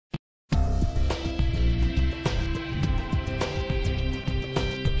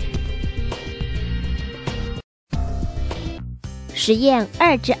实验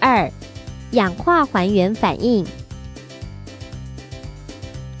2/2，氧化还原反应。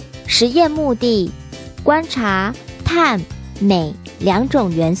实验目的：观察碳、镁两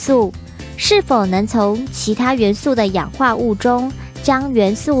种元素是否能从其他元素的氧化物中将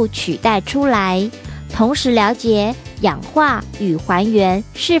元素取代出来，同时了解氧化与还原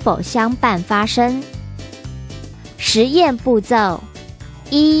是否相伴发生。实验步骤：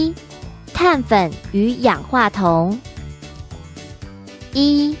一、碳粉与氧化铜。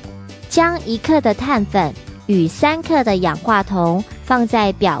一、将1克的碳粉与3克的氧化铜放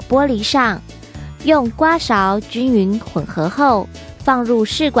在表玻璃上，用刮勺均匀混合后放入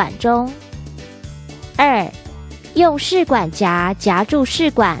试管中。2、用试管夹夹住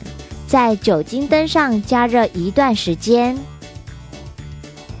试管，在酒精灯上加热一段时间。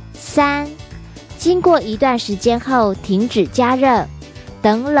3、经过一段时间后停止加热，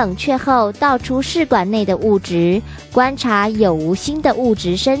等冷却后倒出试管内的物质，观察有无新的物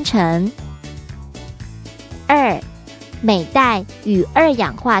质生成。2、镁带与2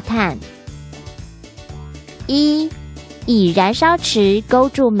氧化碳。1、以燃烧池勾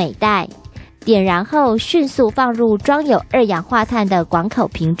住镁带，点燃后迅速放入装有2氧化碳的管口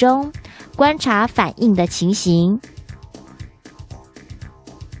瓶中，观察反应的情形。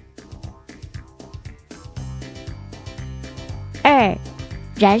2、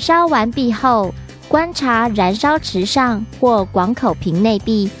燃烧完毕后，观察燃烧池上或管口瓶内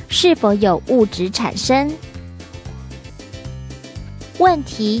壁是否有物质产生。问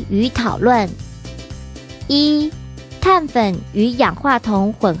题与讨论：一、碳粉与氧化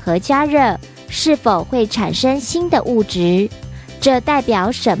铜混合加热是否会产生新的物质？这代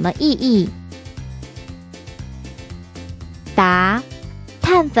表什么意义？答：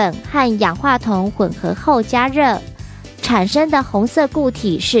碳粉和氧化铜混合后加热，产生的红色固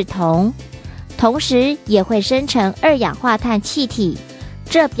体是铜，同时也会生成2氧化碳气体，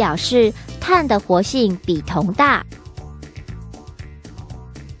这表示碳的活性比铜大。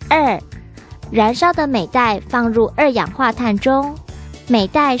2、燃烧的镁带放入2氧化碳中，镁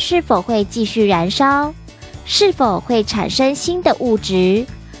带是否会继续燃烧？是否会产生新的物质？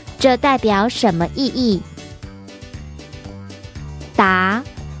这代表什么意义？答：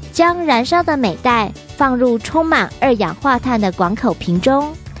将燃烧的镁带放入充满2氧化碳的管口瓶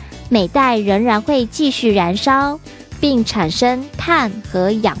中，镁带仍然会继续燃烧，并产生碳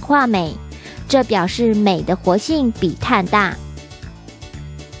和氧化镁，这表示镁的活性比碳大。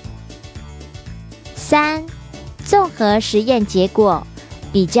3、综合实验结果，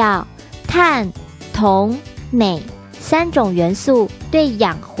比较碳、铜、镁3种元素对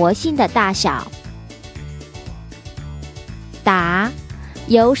氧活性的大小。答：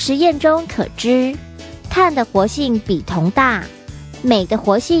由实验中可知，碳的活性比铜大，镁的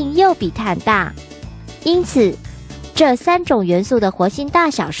活性又比碳大，因此这3种元素的活性大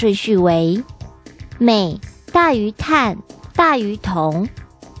小顺序为：镁大于碳大于铜，